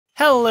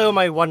Hello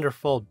my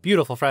wonderful,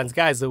 beautiful friends,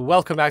 guys,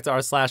 welcome back to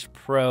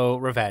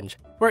r/ProRevenge,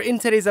 where in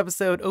today's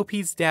episode,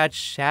 OP's dad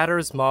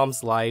shatters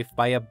mom's life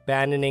by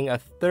abandoning a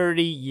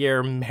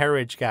 30-year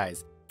marriage,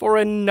 guys, for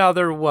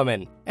another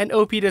woman, and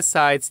OP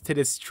decides to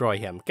destroy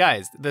him.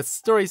 Guys, the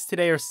stories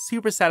today are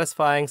super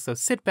satisfying, so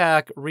sit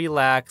back,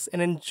 relax,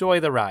 and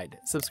enjoy the ride.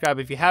 Subscribe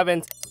if you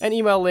haven't, an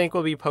email link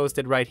will be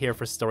posted right here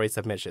for story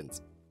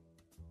submissions.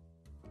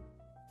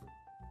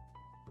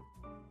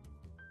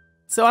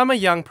 So I'm a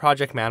young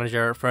project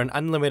manager for an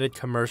unlimited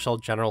commercial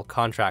general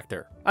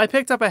contractor. I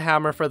picked up a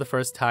hammer for the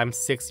first time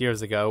 6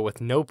 years ago with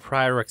no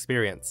prior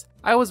experience.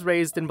 I was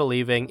raised in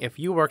believing if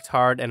you worked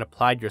hard and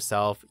applied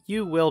yourself,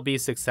 you will be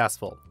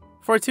successful.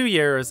 For 2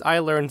 years, I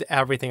learned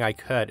everything I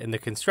could in the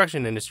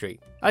construction industry.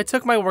 I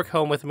took my work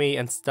home with me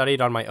and studied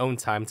on my own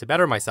time to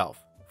better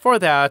myself. For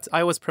that,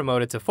 I was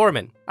promoted to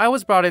foreman. I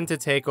was brought in to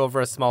take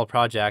over a small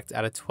project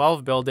at a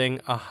 12-building,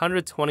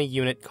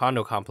 120-unit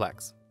condo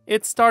complex.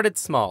 It started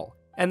small,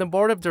 and the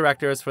board of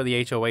directors for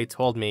the HOA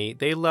told me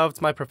they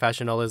loved my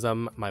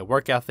professionalism, my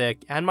work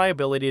ethic, and my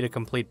ability to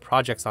complete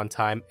projects on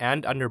time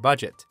and under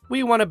budget.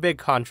 We won a big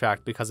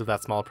contract because of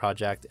that small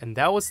project, and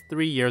that was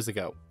 3 years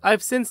ago.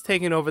 I've since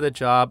taken over the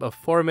job of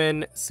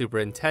foreman,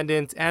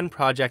 superintendent, and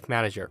project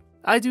manager.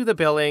 I do the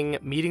billing,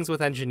 meetings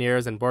with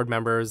engineers and board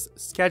members,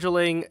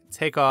 scheduling,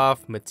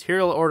 takeoff,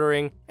 material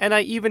ordering, and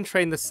I even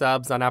train the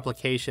subs on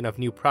application of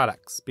new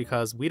products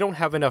because we don't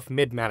have enough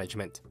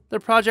mid-management. The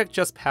project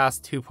just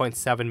passed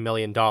 $2.7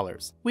 million.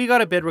 We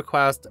got a bid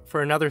request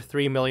for another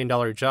 $3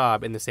 million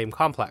job in the same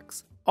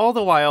complex. All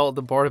the while,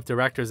 the board of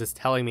directors is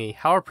telling me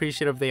how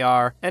appreciative they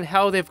are and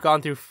how they've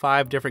gone through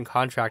 5 different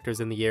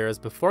contractors in the years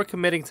before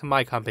committing to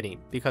my company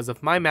because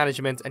of my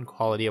management and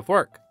quality of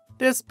work.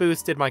 This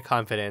boosted my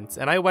confidence,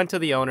 and I went to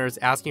the owners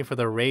asking for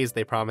the raise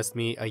they promised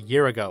me a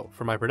year ago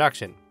for my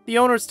production. The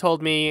owners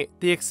told me,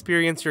 "The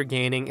experience you're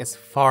gaining is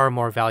far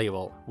more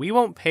valuable. We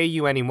won't pay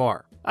you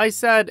anymore." I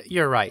said,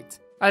 "You're right."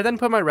 I then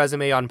put my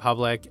resume on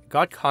public,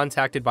 got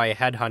contacted by a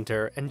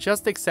headhunter, and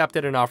just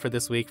accepted an offer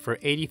this week for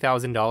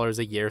 $80,000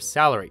 a year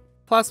salary,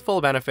 plus full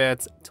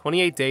benefits,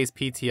 28 days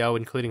PTO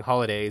including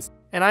holidays,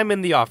 and I'm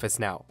in the office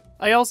now.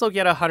 I also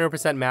get a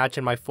 100% match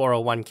in my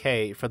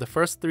 401k for the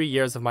first 3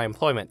 years of my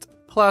employment,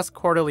 plus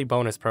quarterly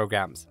bonus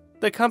programs.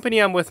 The company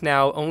I'm with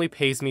now only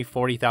pays me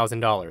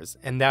 $40,000,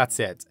 and that's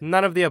it,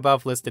 none of the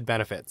above listed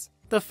benefits.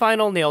 The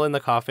final nail in the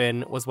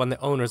coffin was when the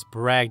owners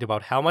bragged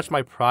about how much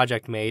my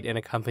project made in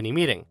a company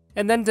meeting,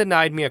 and then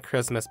denied me a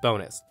Christmas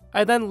bonus.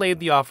 I then laid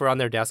the offer on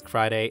their desk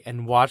Friday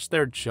and watched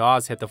their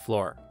jaws hit the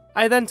floor.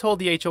 I then told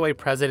the HOA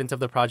president of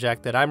the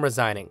project that I'm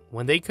resigning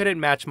when they couldn't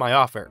match my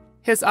offer.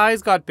 His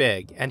eyes got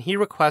big, and he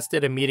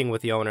requested a meeting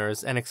with the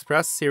owners and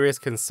expressed serious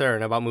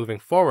concern about moving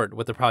forward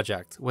with the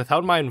project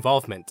without my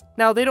involvement.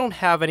 Now, they don't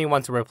have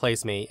anyone to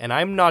replace me, and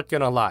I'm not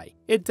gonna lie.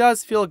 It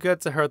does feel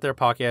good to hurt their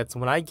pockets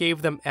when I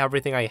gave them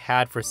everything I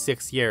had for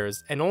 6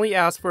 years and only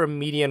asked for a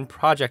median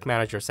project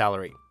manager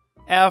salary.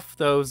 F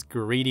those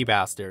greedy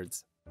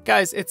bastards.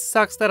 Guys, it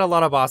sucks that a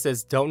lot of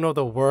bosses don't know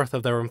the worth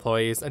of their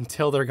employees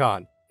until they're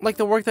gone. Like,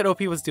 the work that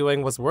OP was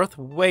doing was worth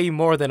way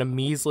more than a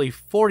measly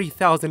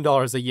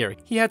 $40,000 a year.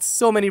 He had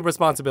so many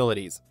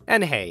responsibilities.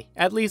 And hey,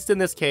 at least in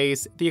this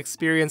case, the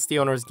experience the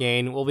owners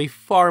gain will be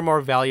far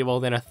more valuable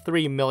than a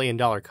 $3 million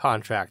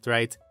contract,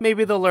 right?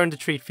 Maybe they'll learn to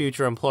treat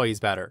future employees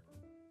better.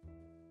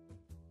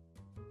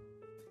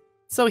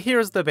 So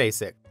here's the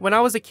basic. When I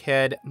was a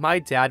kid, my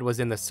dad was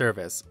in the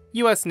service,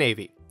 US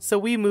Navy, so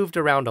we moved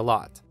around a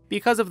lot.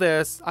 Because of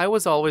this, I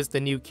was always the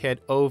new kid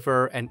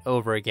over and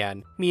over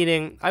again,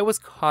 meaning I was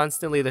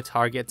constantly the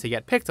target to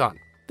get picked on.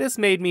 This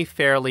made me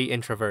fairly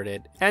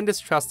introverted and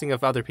distrusting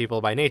of other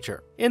people by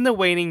nature. In the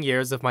waning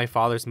years of my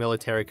father's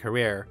military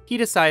career, he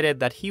decided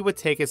that he would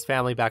take his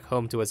family back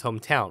home to his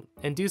hometown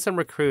and do some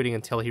recruiting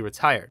until he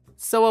retired.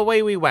 So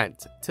away we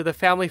went, to the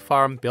family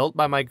farm built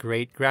by my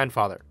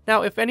great-grandfather.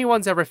 Now, if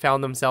anyone's ever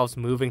found themselves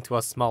moving to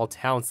a small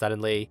town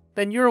suddenly,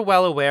 then you're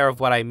well aware of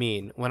what I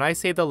mean when I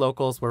say the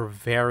locals were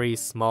very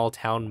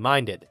small-town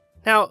minded.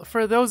 Now,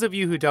 for those of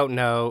you who don't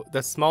know,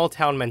 the small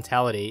town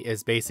mentality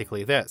is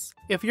basically this.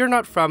 If you're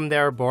not from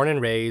there, born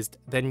and raised,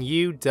 then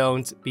you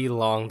don't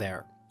belong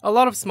there. A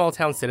lot of small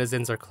town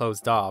citizens are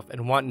closed off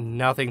and want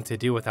nothing to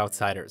do with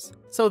outsiders.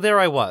 So there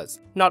I was,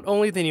 not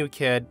only the new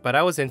kid, but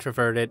I was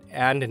introverted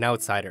and an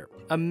outsider,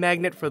 a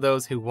magnet for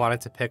those who wanted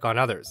to pick on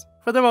others.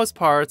 For the most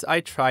part, I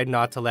tried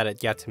not to let it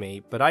get to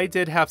me, but I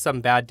did have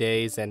some bad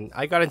days and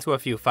I got into a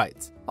few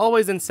fights.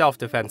 Always in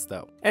self-defense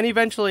though. And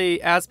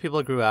eventually, as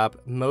people grew up,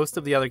 most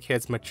of the other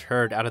kids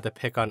matured out of the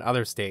pick on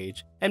other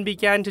stage and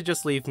began to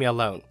just leave me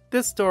alone.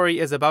 This story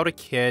is about a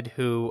kid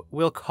who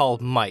we'll call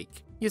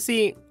Mike. You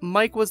see,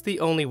 Mike was the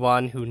only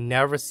one who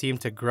never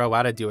seemed to grow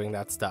out of doing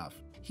that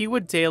stuff. He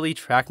would daily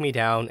track me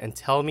down and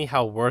tell me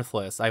how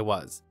worthless I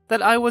was.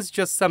 That I was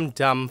just some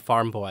dumb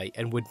farm boy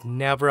and would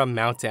never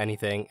amount to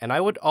anything, and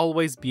I would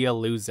always be a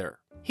loser.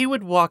 He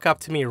would walk up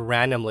to me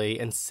randomly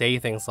and say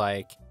things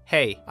like,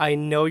 "Hey, I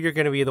know you're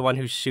gonna be the one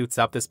who shoots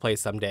up this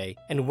place someday,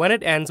 and when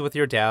it ends with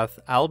your death,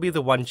 I'll be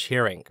the one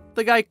cheering."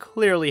 The guy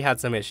clearly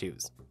had some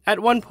issues. At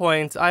one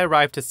point, I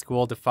arrived to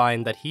school to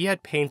find that he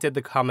had painted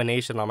the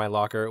combination on my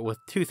locker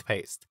with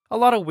toothpaste. A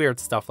lot of weird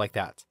stuff like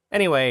that.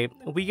 Anyway,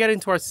 we get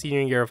into our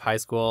senior year of high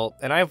school,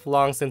 and I've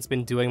long since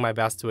been doing my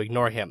best to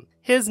ignore him.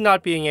 His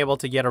not being able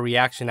to get a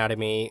reaction out of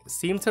me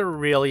seemed to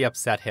really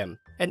upset him,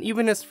 and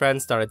even his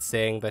friends started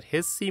saying that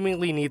his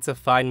seemingly need to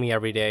find me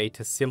every day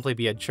to simply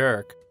be a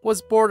jerk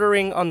was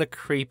bordering on the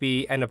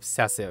creepy and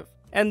obsessive.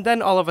 And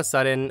then all of a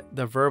sudden,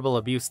 the verbal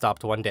abuse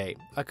stopped one day,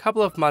 a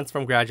couple of months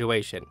from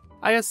graduation.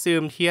 I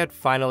assumed he had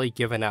finally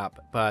given up,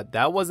 but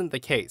that wasn't the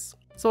case.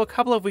 So a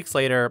couple of weeks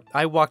later,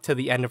 I walked to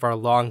the end of our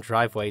long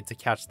driveway to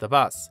catch the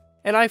bus,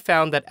 and I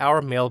found that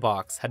our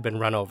mailbox had been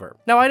run over.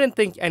 Now, I didn't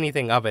think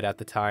anything of it at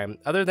the time,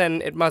 other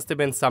than it must have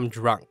been some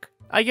drunk.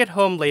 I get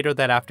home later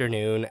that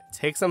afternoon,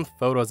 take some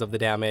photos of the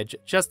damage,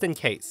 just in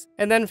case,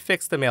 and then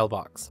fix the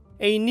mailbox.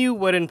 A new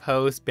wooden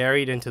post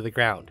buried into the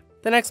ground.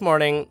 The next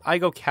morning, I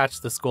go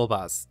catch the school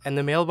bus, and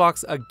the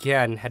mailbox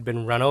again had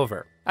been run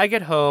over. I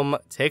get home,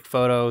 take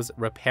photos,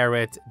 repair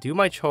it, do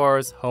my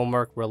chores,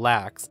 homework,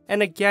 relax,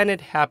 and again it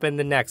happened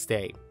the next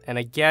day, and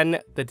again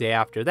the day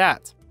after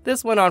that.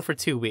 This went on for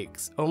 2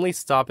 weeks, only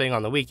stopping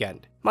on the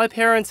weekend. My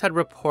parents had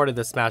reported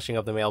the smashing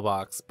of the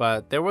mailbox,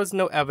 but there was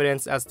no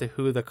evidence as to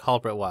who the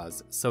culprit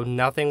was, so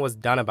nothing was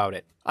done about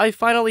it. I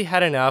finally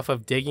had enough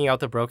of digging out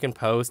the broken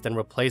post and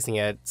replacing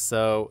it,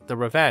 so the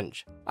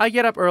revenge. I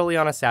get up early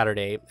on a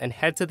Saturday and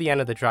head to the end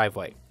of the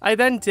driveway. I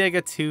then dig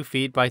a 2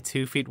 feet by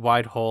 2 feet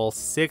wide hole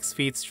 6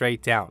 feet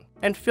straight down,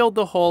 and filled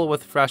the hole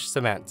with fresh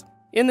cement.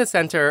 In the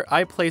center,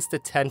 I placed a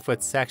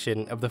 10-foot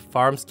section of the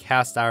farm's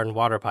cast iron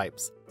water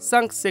pipes,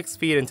 sunk 6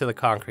 feet into the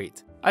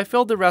concrete. I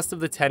filled the rest of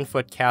the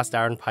 10-foot cast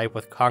iron pipe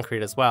with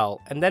concrete as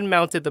well, and then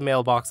mounted the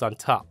mailbox on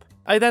top.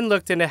 I then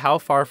looked into how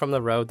far from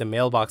the road the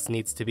mailbox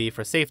needs to be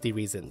for safety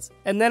reasons,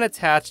 and then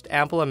attached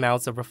ample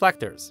amounts of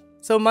reflectors.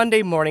 So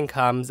Monday morning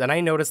comes and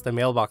I notice the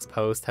mailbox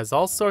post has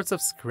all sorts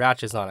of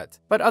scratches on it,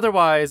 but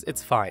otherwise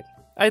it's fine.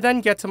 I then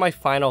get to my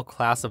final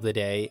class of the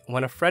day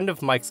when a friend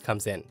of Mike's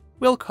comes in.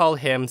 We'll call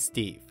him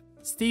Steve.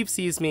 Steve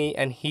sees me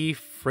and he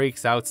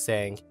freaks out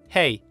saying,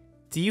 "Hey,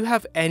 do you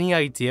have any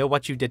idea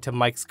what you did to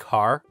Mike's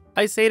car?"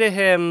 I say to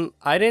him,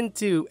 "I didn't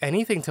do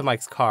anything to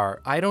Mike's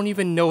car. I don't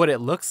even know what it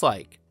looks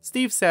like."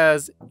 Steve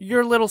says,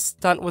 "Your little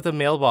stunt with a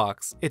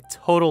mailbox, it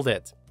totaled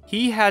it.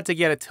 He had to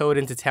get it towed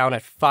into town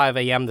at 5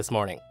 a.m. this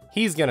morning.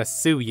 He's gonna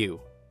sue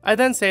you." I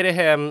then say to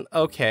him,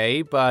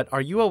 "Okay, but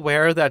are you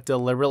aware that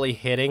deliberately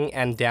hitting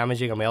and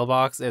damaging a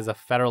mailbox is a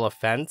federal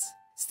offense?"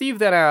 Steve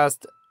then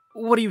asked,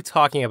 "What are you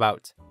talking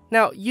about?"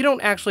 Now, you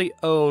don't actually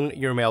own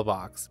your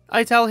mailbox.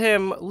 I tell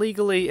him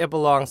legally it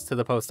belongs to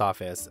the post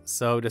office,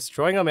 so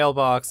destroying a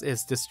mailbox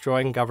is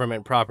destroying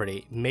government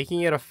property,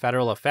 making it a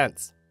federal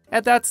offense.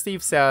 At that,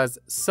 Steve says,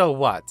 "So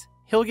what?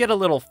 He'll get a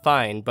little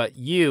fine, but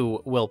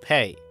you will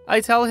pay."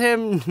 I tell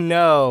him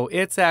no,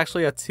 it's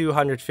actually a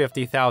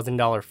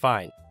 $250,000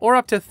 fine, or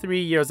up to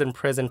 3 years in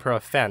prison per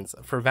offense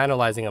for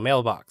vandalizing a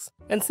mailbox.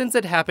 And since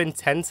it happened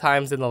 10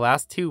 times in the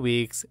last 2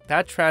 weeks,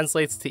 that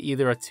translates to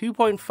either a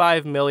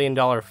 $2.5 million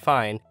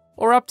fine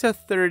or up to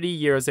 30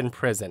 years in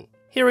prison.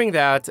 Hearing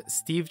that,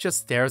 Steve just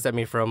stares at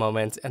me for a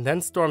moment and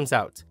then storms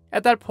out.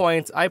 At that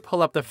point, I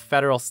pull up the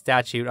federal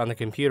statute on the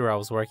computer I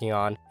was working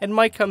on, and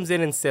Mike comes in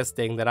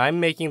insisting that I'm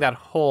making that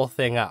whole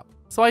thing up.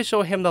 So I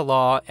show him the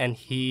law and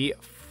he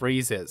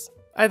freezes.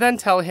 I then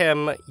tell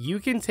him, "You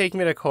can take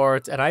me to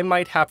court and I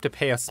might have to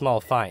pay a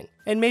small fine,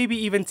 and maybe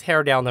even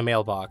tear down the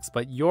mailbox,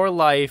 but your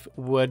life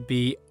would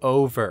be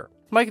over."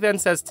 Mike then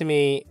says to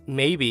me,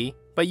 "Maybe,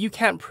 but you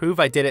can't prove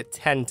I did it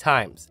 10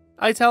 times.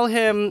 I tell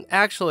him,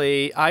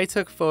 "Actually, I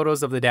took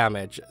photos of the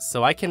damage,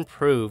 so I can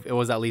prove it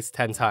was at least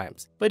 10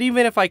 times. But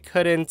even if I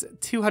couldn't,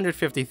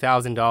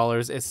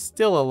 $250,000 is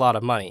still a lot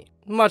of money.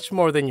 Much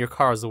more than your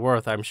car's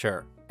worth, I'm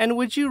sure. And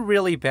would you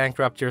really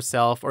bankrupt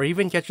yourself or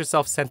even get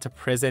yourself sent to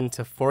prison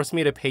to force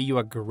me to pay you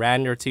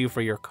 $1,000 or $2,000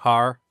 for your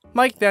car?"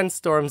 Mike then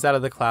storms out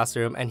of the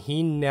classroom and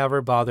he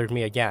never bothered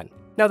me again.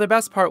 Now the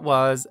best part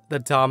was the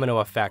domino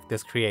effect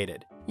this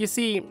created. You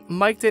see,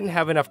 Mike didn't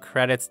have enough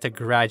credits to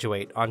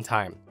graduate on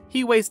time.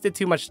 He wasted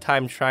too much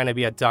time trying to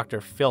be a Dr.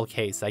 Phil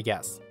case, I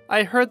guess.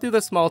 I heard through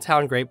the small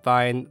town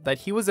grapevine that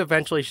he was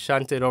eventually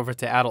shunted over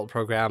to adult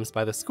programs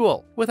by the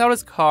school. Without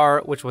his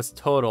car, which was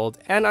totaled,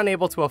 and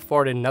unable to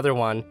afford another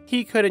one,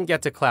 he couldn't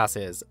get to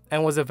classes,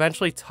 and was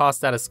eventually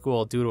tossed out of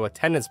school due to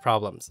attendance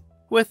problems.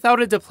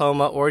 Without a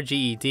diploma or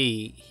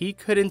GED, he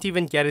couldn't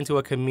even get into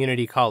a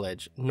community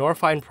college, nor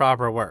find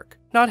proper work.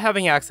 Not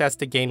having access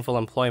to gainful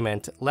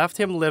employment left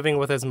him living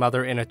with his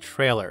mother in a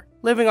trailer,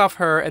 living off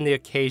her and the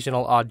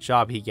occasional odd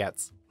job he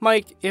gets.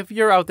 Mike, if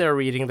you're out there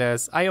reading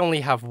this, I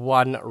only have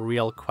one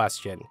real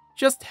question.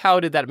 Just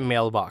how did that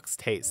mailbox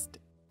taste?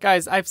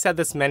 Guys, I've said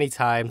this many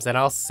times and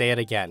I'll say it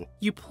again.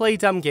 You play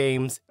dumb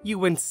games, you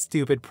win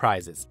stupid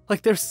prizes.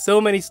 Like, there's so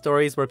many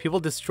stories where people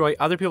destroy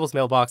other people's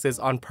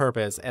mailboxes on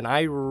purpose, and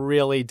I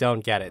really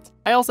don't get it.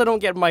 I also don't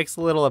get Mike's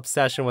little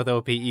obsession with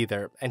OP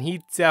either, and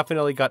he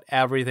definitely got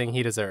everything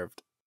he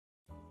deserved.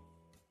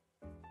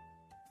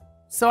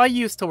 So I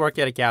used to work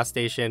at a gas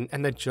station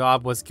and the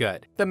job was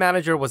good. The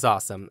manager was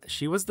awesome.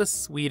 She was the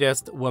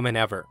sweetest woman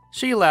ever.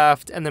 She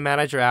left and the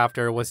manager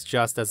after was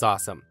just as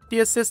awesome.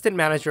 The assistant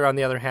manager, on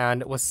the other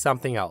hand, was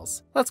something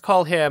else. Let's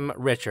call him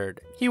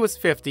Richard. He was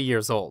 50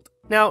 years old.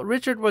 Now,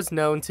 Richard was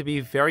known to be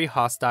very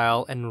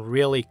hostile and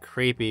really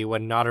creepy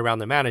when not around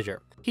the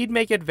manager. He'd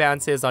make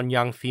advances on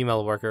young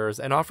female workers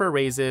and offer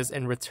raises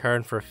in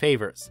return for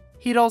favors.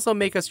 He'd also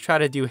make us try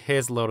to do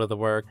his load of the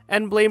work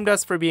and blamed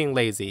us for being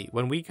lazy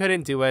when we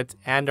couldn't do it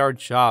and our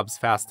jobs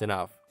fast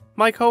enough.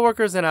 My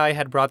coworkers and I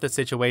had brought the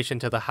situation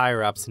to the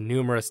higher-ups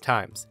numerous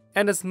times,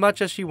 and as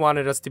much as she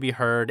wanted us to be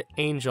heard,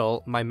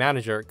 Angel, my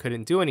manager,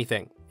 couldn't do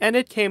anything. And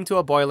it came to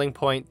a boiling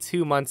point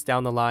 2 months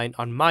down the line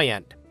on my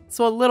end.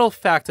 So a little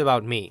fact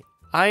about me.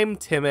 I'm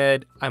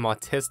timid, I'm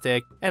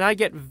autistic, and I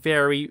get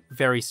very,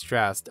 very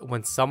stressed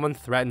when someone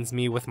threatens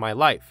me with my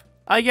life.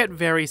 I get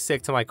very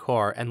sick to my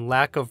core and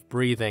lack of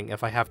breathing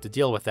if I have to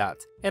deal with that,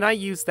 and I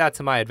use that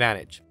to my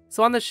advantage.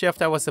 So on the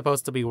shift I was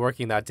supposed to be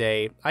working that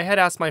day, I had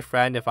asked my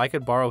friend if I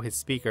could borrow his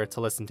speaker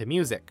to listen to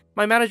music.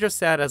 My manager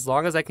said as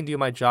long as I can do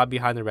my job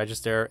behind the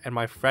register and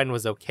my friend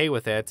was okay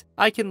with it,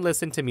 I can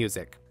listen to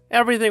music.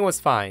 Everything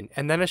was fine,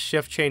 and then a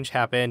shift change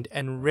happened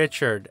and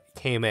Richard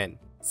came in.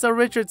 So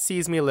Richard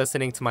sees me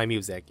listening to my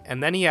music,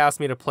 and then he asked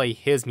me to play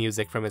his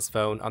music from his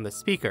phone on the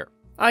speaker.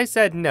 I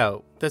said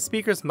no, the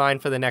speaker's mine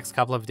for the next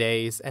couple of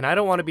days, and I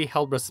don't want to be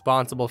held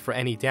responsible for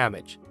any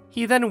damage.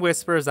 He then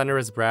whispers under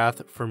his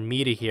breath for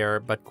me to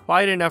hear, but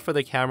quiet enough for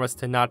the cameras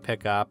to not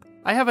pick up,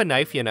 "I have a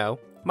knife, you know.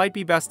 Might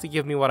be best to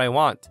give me what I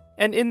want."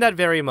 And in that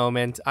very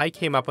moment, I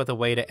came up with a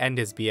way to end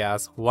his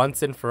BS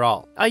once and for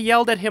all. I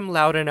yelled at him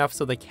loud enough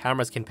so the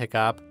cameras can pick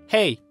up,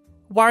 "Hey,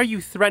 why are you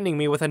threatening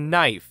me with a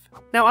knife?"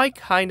 Now I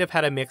kind of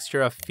had a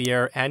mixture of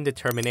fear and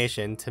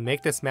determination to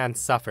make this man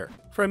suffer.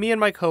 For me and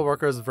my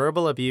coworkers,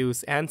 verbal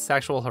abuse and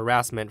sexual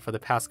harassment for the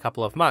past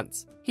couple of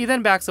months. He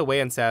then backs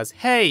away and says,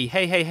 hey,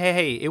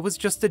 it was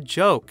just a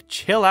joke,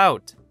 chill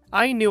out.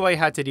 I knew I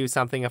had to do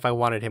something if I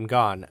wanted him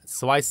gone,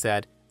 so I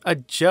said, "A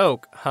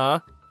joke, huh?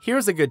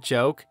 Here's a good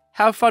joke.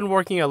 Have fun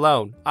working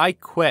alone. I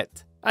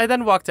quit." I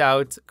then walked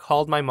out,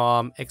 called my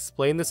mom,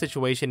 explained the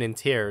situation in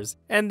tears,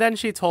 and then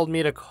she told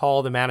me to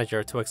call the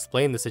manager to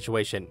explain the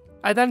situation.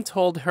 I then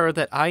told her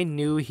that I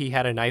knew he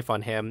had a knife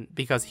on him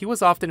because he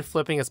was often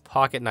flipping his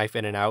pocket knife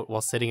in and out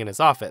while sitting in his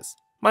office.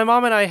 My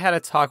mom and I had a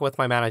talk with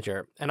my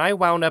manager, and I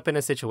wound up in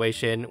a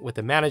situation with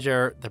the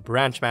manager, the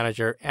branch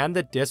manager, and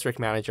the district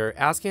manager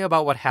asking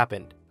about what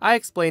happened. I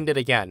explained it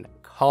again,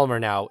 calmer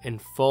now, in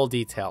full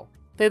detail.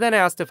 They then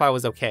asked if I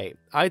was okay.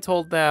 I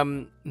told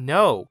them,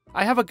 no,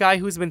 I have a guy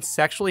who's been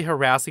sexually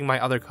harassing my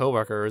other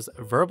coworkers,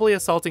 verbally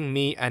assaulting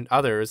me and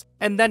others,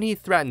 and then he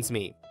threatens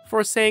me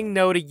for saying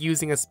no to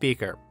using a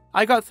speaker.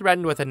 I got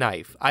threatened with a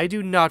knife. I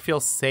do not feel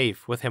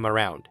safe with him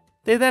around.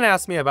 They then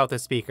asked me about the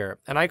speaker,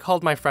 and I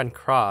called my friend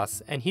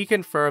Cross, and he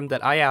confirmed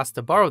that I asked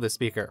to borrow the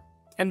speaker,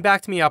 and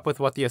backed me up with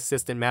what the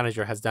assistant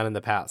manager has done in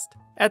the past.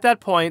 At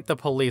that point, the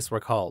police were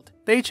called.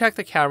 They checked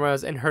the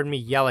cameras and heard me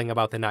yelling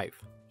about the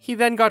knife. He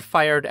then got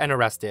fired and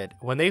arrested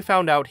when they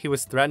found out he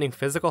was threatening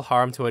physical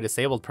harm to a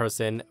disabled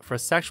person for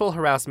sexual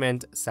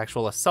harassment,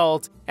 sexual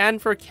assault, and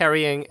for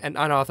carrying an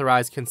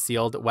unauthorized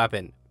concealed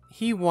weapon.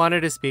 He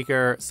wanted a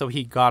speaker, so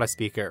he got a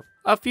speaker.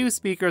 A few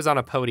speakers on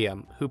a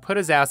podium, who put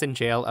his ass in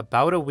jail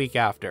about a week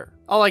after.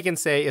 All I can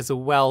say is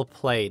well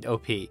played,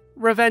 OP.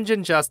 Revenge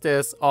and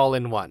justice all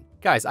in one.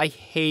 Guys, I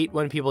hate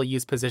when people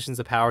use positions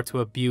of power to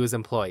abuse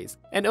employees,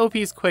 and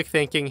OP's quick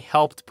thinking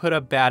helped put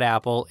a bad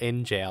apple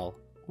in jail.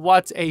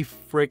 What a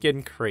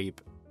freaking creep.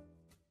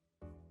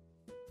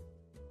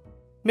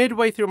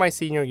 Midway through my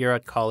senior year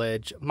at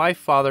college, my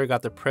father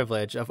got the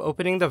privilege of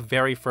opening the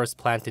very first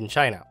plant in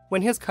China,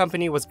 when his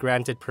company was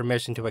granted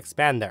permission to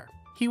expand there.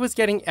 He was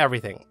getting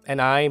everything, and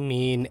I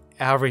mean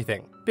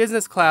everything.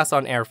 Business class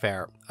on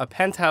airfare, a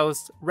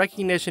penthouse,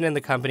 recognition in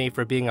the company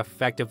for being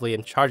effectively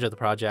in charge of the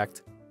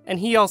project, and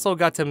he also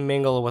got to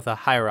mingle with the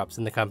higher-ups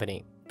in the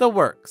company. The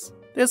works.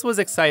 This was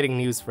exciting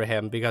news for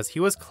him because he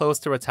was close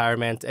to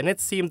retirement and it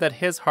seemed that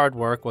his hard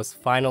work was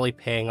finally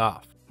paying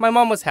off. My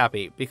mom was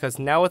happy because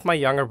now with my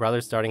younger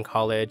brother starting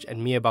college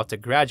and me about to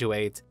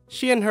graduate,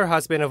 she and her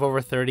husband of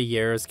over 30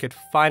 years could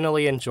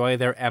finally enjoy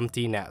their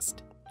empty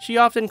nest. She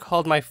often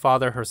called my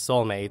father her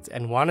soulmate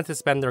and wanted to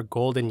spend their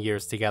golden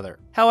years together.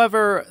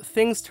 However,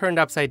 things turned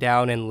upside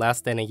down in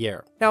less than a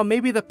year. Now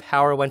maybe the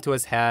power went to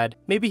his head,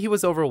 maybe he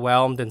was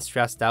overwhelmed and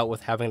stressed out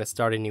with having to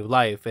start a new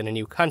life in a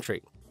new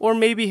country. Or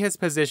maybe his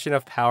position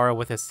of power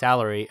with his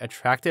salary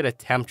attracted a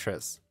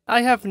temptress.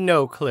 I have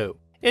no clue.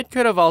 It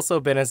could have also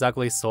been his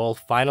ugly soul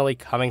finally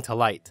coming to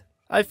light.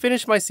 I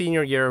finished my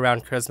senior year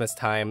around Christmas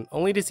time,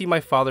 only to see my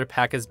father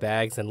pack his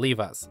bags and leave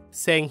us,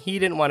 saying he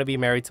didn't want to be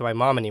married to my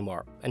mom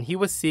anymore, and he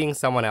was seeing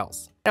someone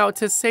else. Now,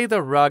 to say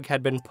the rug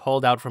had been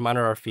pulled out from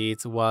under our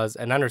feet was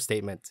an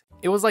understatement.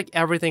 It was like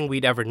everything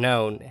we'd ever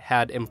known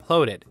had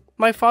imploded.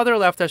 My father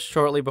left us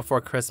shortly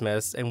before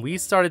Christmas, and we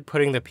started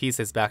putting the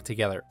pieces back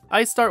together.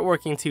 I start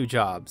working 2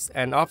 jobs,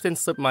 and often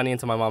slip money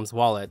into my mom's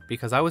wallet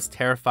because I was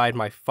terrified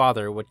my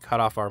father would cut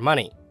off our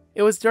money.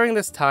 It was during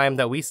this time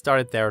that we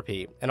started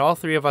therapy, and all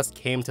three of us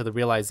came to the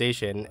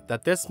realization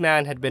that this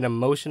man had been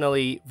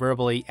emotionally,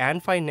 verbally,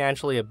 and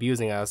financially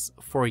abusing us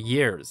for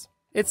years.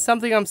 It's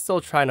something I'm still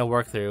trying to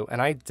work through,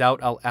 and I doubt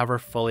I'll ever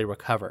fully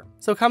recover.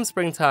 So come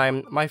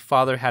springtime, my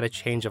father had a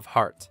change of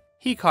heart.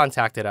 He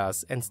contacted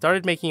us and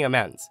started making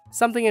amends.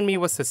 Something in me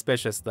was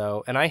suspicious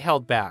though, and I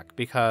held back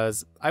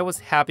because I was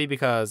happy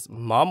because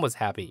Mom was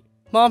happy.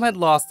 Mom had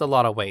lost a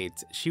lot of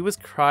weight, she was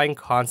crying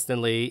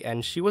constantly,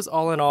 and she was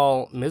all in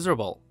all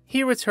miserable.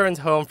 He returned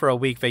home for a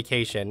week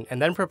vacation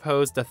and then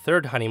proposed a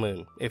third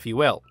honeymoon, if you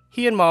will.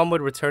 He and Mom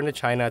would return to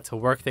China to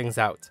work things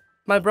out.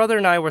 My brother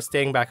and I were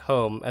staying back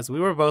home as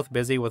we were both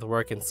busy with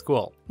work and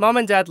school. Mom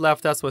and Dad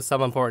left us with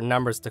some important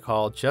numbers to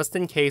call just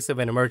in case of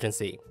an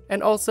emergency,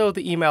 and also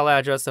the email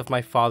address of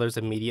my father's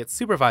immediate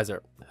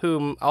supervisor,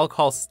 whom I'll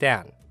call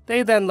Stan.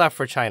 They then left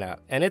for China,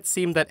 and it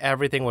seemed that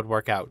everything would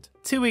work out.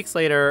 2 weeks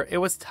later, it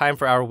was time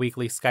for our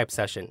weekly Skype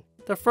session.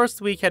 The first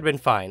week had been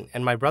fine,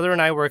 and my brother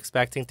and I were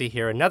expecting to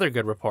hear another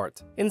good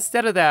report.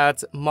 Instead of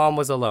that, Mom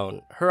was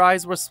alone. Her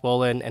eyes were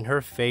swollen and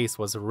her face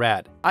was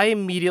red. I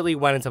immediately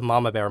went into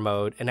Mama Bear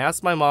mode and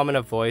asked my mom in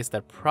a voice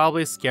that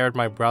probably scared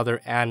my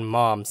brother and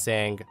Mom,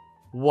 saying,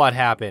 "What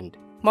happened?"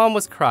 Mom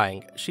was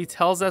crying. She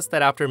tells us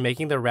that after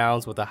making the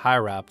rounds with the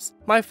higher-ups,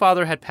 my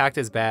father had packed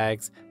his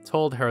bags,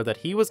 told her that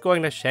he was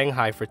going to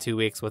Shanghai for 2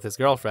 weeks with his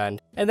girlfriend,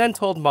 and then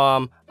told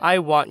Mom, "I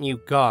want you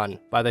gone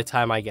by the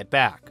time I get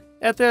back."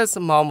 At this,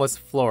 Mom was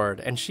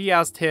floored, and she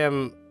asked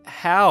him,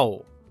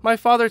 "How?" My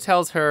father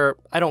tells her,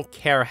 "I don't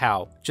care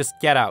how, just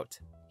get out."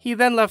 He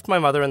then left my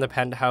mother in the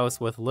penthouse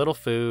with little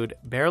food,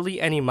 barely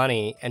any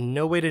money, and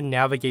no way to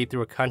navigate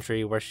through a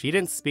country where she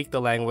didn't speak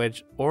the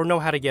language or know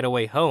how to get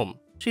away home.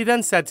 She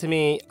then said to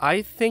me,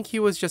 "I think he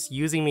was just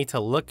using me to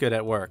look good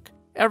at work."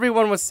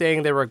 Everyone was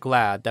saying they were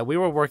glad that we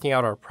were working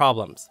out our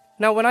problems.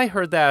 Now, when I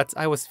heard that,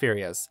 I was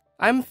furious.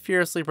 I'm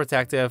fiercely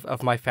protective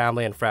of my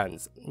family and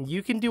friends.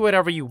 You can do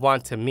whatever you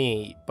want to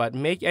me, but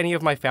make any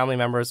of my family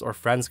members or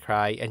friends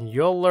cry and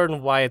you'll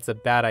learn why it's a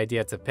bad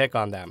idea to pick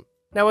on them.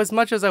 Now, as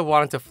much as I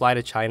wanted to fly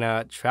to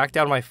China, track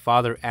down my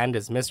father and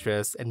his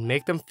mistress, and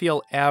make them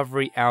feel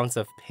every ounce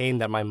of pain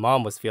that my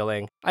mom was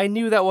feeling, I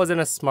knew that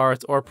wasn't a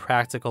smart or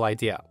practical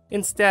idea.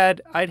 Instead,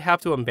 I'd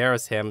have to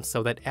embarrass him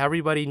so that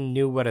everybody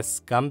knew what a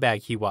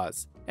scumbag he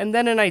was. And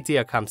then an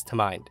idea comes to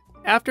mind.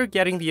 After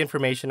getting the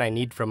information I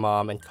need from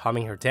Mom and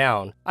calming her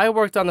down, I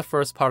worked on the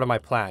first part of my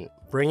plan,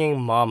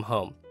 bringing Mom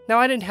home. Now,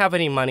 I didn't have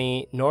any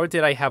money, nor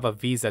did I have a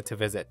visa to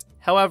visit.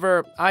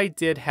 However, I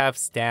did have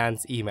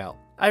Stan's email.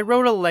 I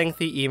wrote a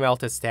lengthy email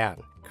to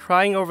Stan,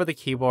 crying over the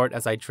keyboard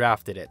as I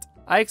drafted it.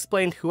 I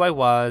explained who I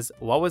was,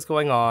 what was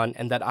going on,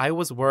 and that I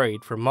was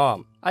worried for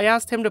Mom. I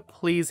asked him to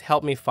please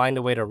help me find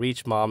a way to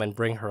reach Mom and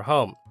bring her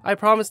home. I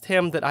promised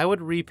him that I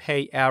would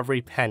repay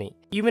every penny,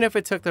 even if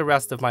it took the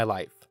rest of my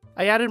life.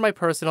 I added my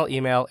personal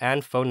email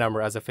and phone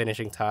number as a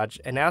finishing touch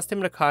and asked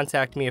him to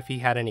contact me if he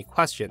had any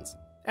questions.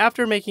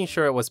 After making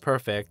sure it was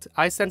perfect,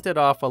 I sent it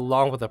off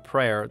along with a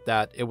prayer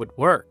that it would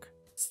work.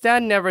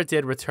 Stan never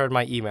did return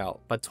my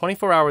email, but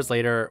 24 hours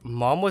later,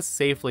 Mom was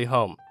safely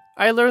home.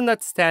 I learned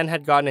that Stan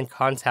had gotten in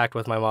contact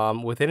with my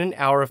mom within an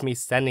hour of me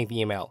sending the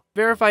email,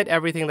 verified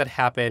everything that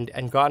happened,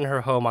 and gotten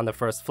her home on the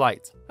first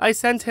flight. I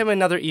sent him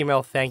another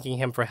email thanking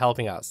him for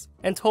helping us,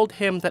 and told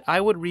him that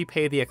I would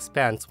repay the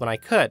expense when I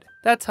could.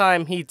 That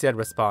time, he did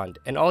respond,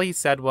 and all he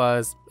said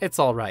was, "It's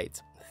alright.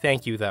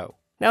 Thank you though."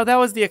 Now that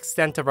was the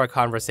extent of our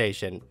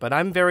conversation, but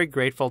I'm very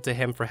grateful to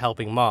him for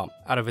helping Mom,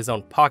 out of his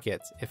own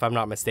pocket, if I'm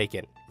not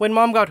mistaken. When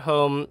Mom got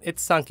home, it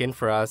sunk in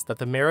for us that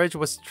the marriage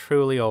was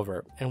truly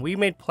over, and we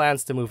made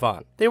plans to move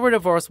on. They were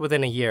divorced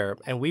within a year,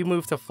 and we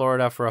moved to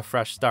Florida for a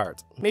fresh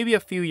start, maybe a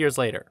few years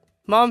later.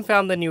 Mom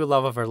found the new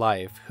love of her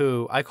life,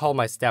 who I call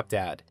my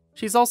stepdad.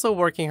 She's also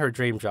working her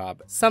dream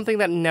job, something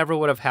that never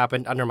would have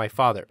happened under my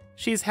father.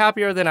 She's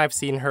happier than I've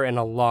seen her in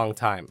a long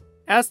time.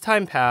 As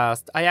time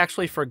passed, I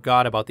actually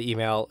forgot about the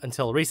email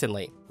until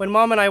recently, when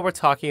Mom and I were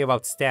talking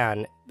about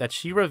Stan, that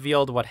she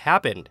revealed what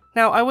happened.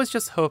 Now, I was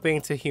just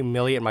hoping to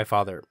humiliate my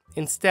father.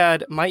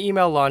 Instead, my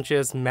email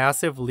launches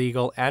massive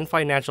legal and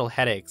financial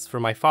headaches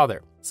for my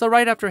father. So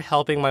right after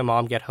helping my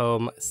mom get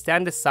home,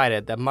 Stan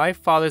decided that my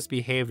father's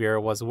behavior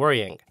was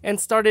worrying, and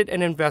started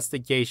an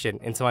investigation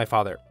into my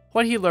father.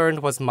 What he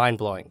learned was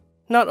mind-blowing.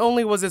 Not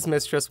only was his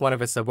mistress one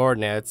of his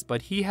subordinates,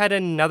 but he had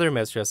another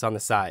mistress on the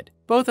side,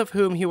 both of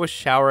whom he was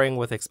showering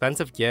with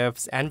expensive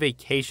gifts and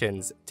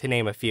vacations, to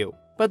name a few.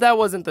 But that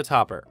wasn't the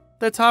topper.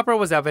 The topper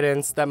was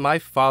evidence that my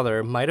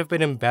father might have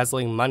been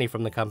embezzling money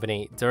from the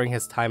company during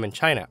his time in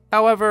China.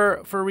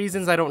 However, for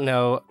reasons I don't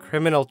know,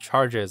 criminal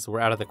charges were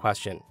out of the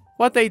question.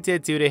 What they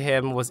did do to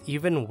him was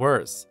even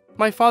worse.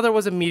 My father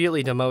was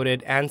immediately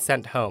demoted and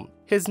sent home.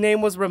 His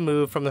name was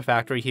removed from the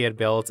factory he had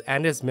built,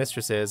 and his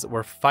mistresses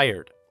were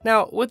fired.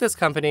 Now, with this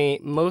company,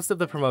 most of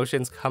the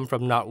promotions come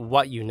from not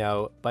what you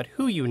know, but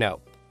who you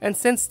know. And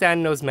since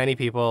Stan knows many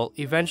people,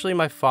 eventually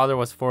my father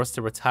was forced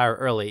to retire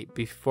early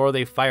before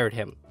they fired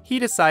him. He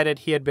decided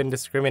he had been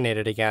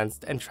discriminated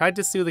against and tried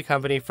to sue the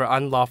company for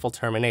unlawful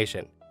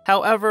termination.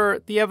 However,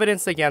 the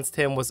evidence against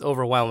him was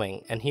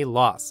overwhelming and he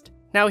lost.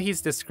 Now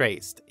he's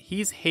disgraced.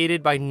 He's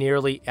hated by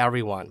nearly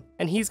everyone,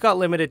 and he's got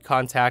limited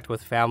contact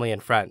with family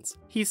and friends.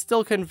 He's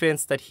still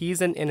convinced that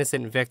he's an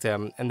innocent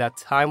victim and that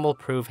time will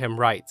prove him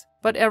right.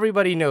 But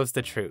everybody knows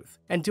the truth.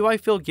 And do I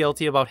feel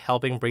guilty about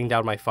helping bring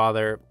down my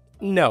father?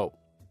 No.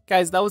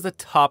 Guys, that was a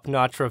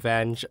top-notch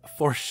revenge,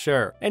 for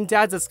sure. And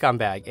Dad's a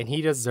scumbag, and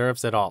he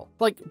deserves it all.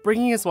 Like,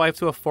 bringing his wife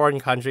to a foreign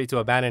country to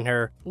abandon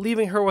her,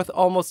 leaving her with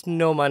almost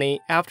no money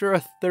after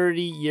a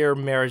 30-year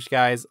marriage,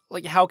 guys.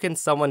 Like, how can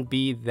someone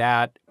be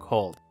that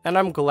cold? And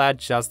I'm glad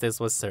justice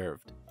was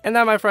served. And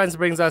that, my friends,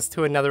 brings us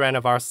to another end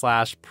of our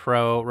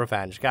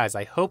 /ProRevenge. Guys,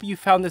 I hope you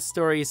found this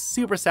story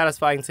super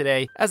satisfying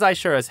today, as I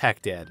sure as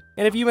heck did.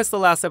 And if you missed the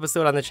last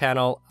episode on the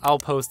channel, I'll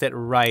post it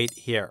right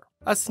here.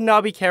 A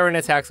snobby Karen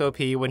attacks OP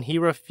when he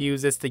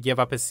refuses to give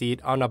up his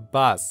seat on a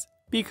bus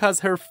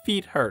because her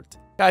feet hurt.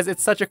 Guys,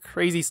 it's such a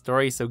crazy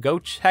story, so go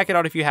check it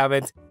out if you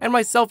haven't. And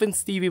myself and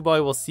Stevie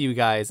Boy will see you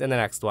guys in the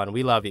next one.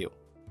 We love you.